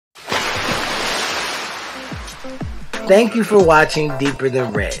Thank you for watching Deeper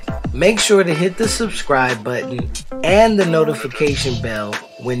Than Red. Make sure to hit the subscribe button and the notification bell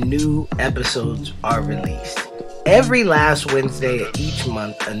when new episodes are released. Every last Wednesday of each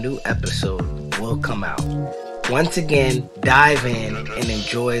month, a new episode will come out. Once again, dive in and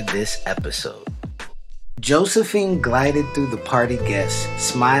enjoy this episode. Josephine glided through the party guests,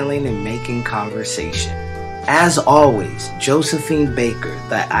 smiling and making conversation. As always, Josephine Baker,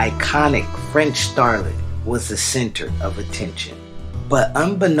 the iconic French starlet, was the center of attention. But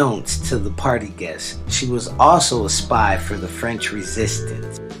unbeknownst to the party guests, she was also a spy for the French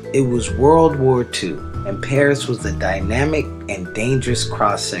Resistance. It was World War II, and Paris was a dynamic and dangerous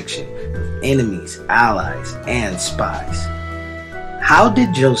cross-section of enemies, allies, and spies. How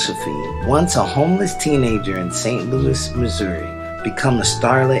did Josephine, once a homeless teenager in St. Louis, Missouri, become a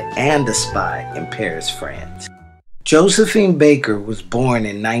starlet and a spy in Paris, France? Josephine Baker was born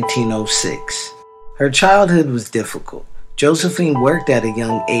in 1906. Her childhood was difficult. Josephine worked at a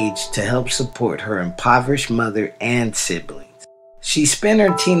young age to help support her impoverished mother and siblings. She spent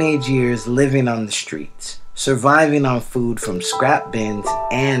her teenage years living on the streets, surviving on food from scrap bins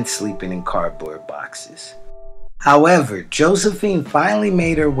and sleeping in cardboard boxes. However, Josephine finally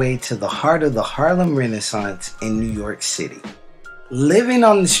made her way to the heart of the Harlem Renaissance in New York City. Living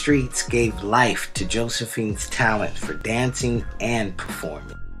on the streets gave life to Josephine's talent for dancing and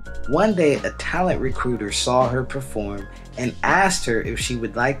performing. One day, a talent recruiter saw her perform and asked her if she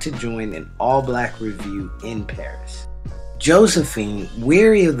would like to join an all-black revue in Paris. Josephine,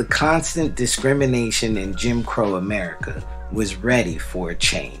 weary of the constant discrimination in Jim Crow America, was ready for a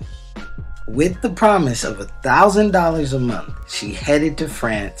change. With the promise of $1,000 a month, she headed to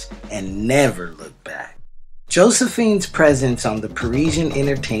France and never looked back. Josephine's presence on the Parisian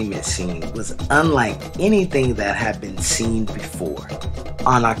entertainment scene was unlike anything that had been seen before.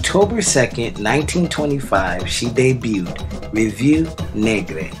 On October 2nd, 1925, she debuted Revue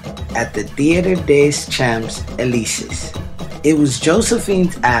Negre at the Théâtre des Champs-Élysées. It was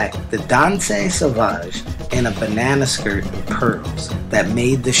Josephine's act, the Danse Sauvage, in a banana skirt and pearls, that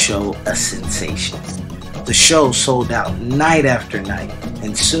made the show a sensation. The show sold out night after night,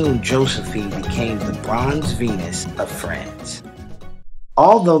 and soon Josephine became the Bronze Venus of France.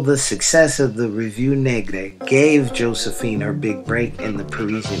 Although the success of the Revue Negre gave Josephine her big break in the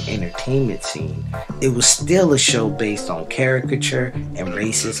Parisian entertainment scene, it was still a show based on caricature and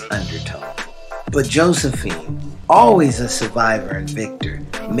racist undertone. But Josephine, always a survivor and victor,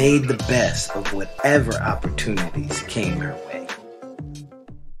 made the best of whatever opportunities came her way.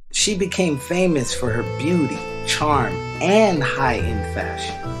 She became famous for her beauty, charm, and high-end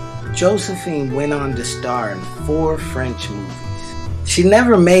fashion. Josephine went on to star in 4 French movies. She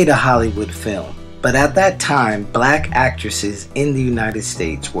never made a Hollywood film, but at that time, black actresses in the United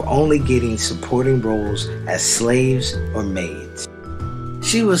States were only getting supporting roles as slaves or maids.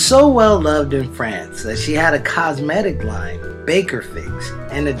 She was so well loved in France that she had a cosmetic line, Baker Fix,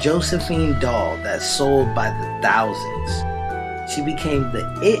 and a Josephine doll that sold by the thousands. She became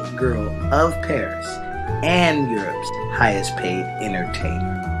the it girl of Paris and Europe's highest paid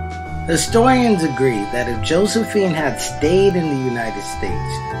entertainer. Historians agree that if Josephine had stayed in the United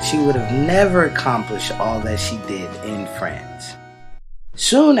States, she would have never accomplished all that she did in France.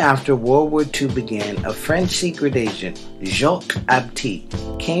 Soon after World War II began, a French secret agent, Jacques Abti,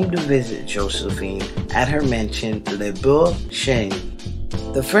 came to visit Josephine at her mansion Le Beau Chêne.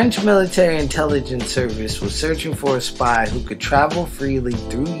 The French military intelligence service was searching for a spy who could travel freely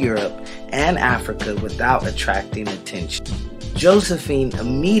through Europe and Africa without attracting attention. Josephine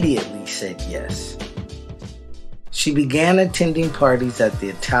immediately said yes. She began attending parties at the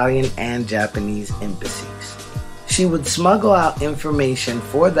Italian and Japanese embassies. She would smuggle out information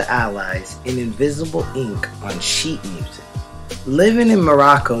for the Allies in invisible ink on sheet music. Living in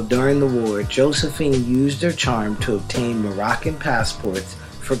Morocco during the war, Josephine used her charm to obtain Moroccan passports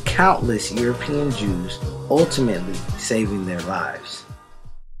for countless European Jews, ultimately saving their lives.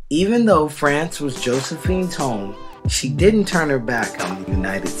 Even though France was Josephine's home, she didn't turn her back on the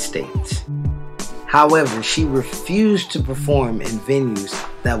United States. However, she refused to perform in venues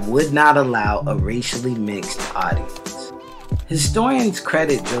that would not allow a racially mixed audience. Historians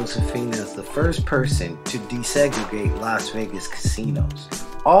credit Josephine as the first person to desegregate Las Vegas casinos,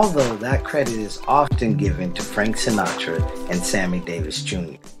 although that credit is often given to Frank Sinatra and Sammy Davis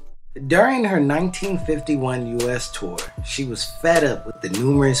Jr. During her 1951 U.S. tour, she was fed up with the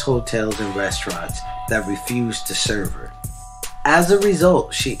numerous hotels and restaurants that refused to serve her. As a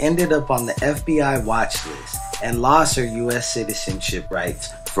result, she ended up on the FBI watch list and lost her U.S. citizenship rights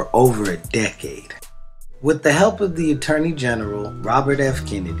for over a decade. With the help of the Attorney General, Robert F.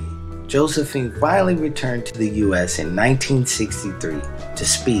 Kennedy, Josephine finally returned to the U.S. in 1963 to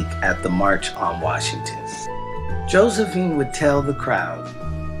speak at the March on Washington. Josephine would tell the crowd,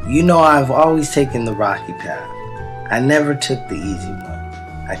 "You know, I've always taken the rocky path. I never took the easy one.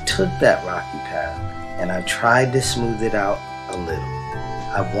 I took that rocky path and I tried to smooth it out a little.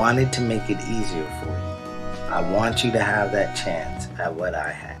 I wanted to make it easier for you. I want you to have that chance at what I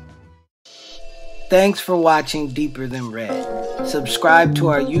had." Thanks for watching Deeper Than Red. Subscribe to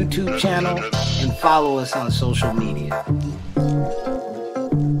our YouTube channel and follow us on social media.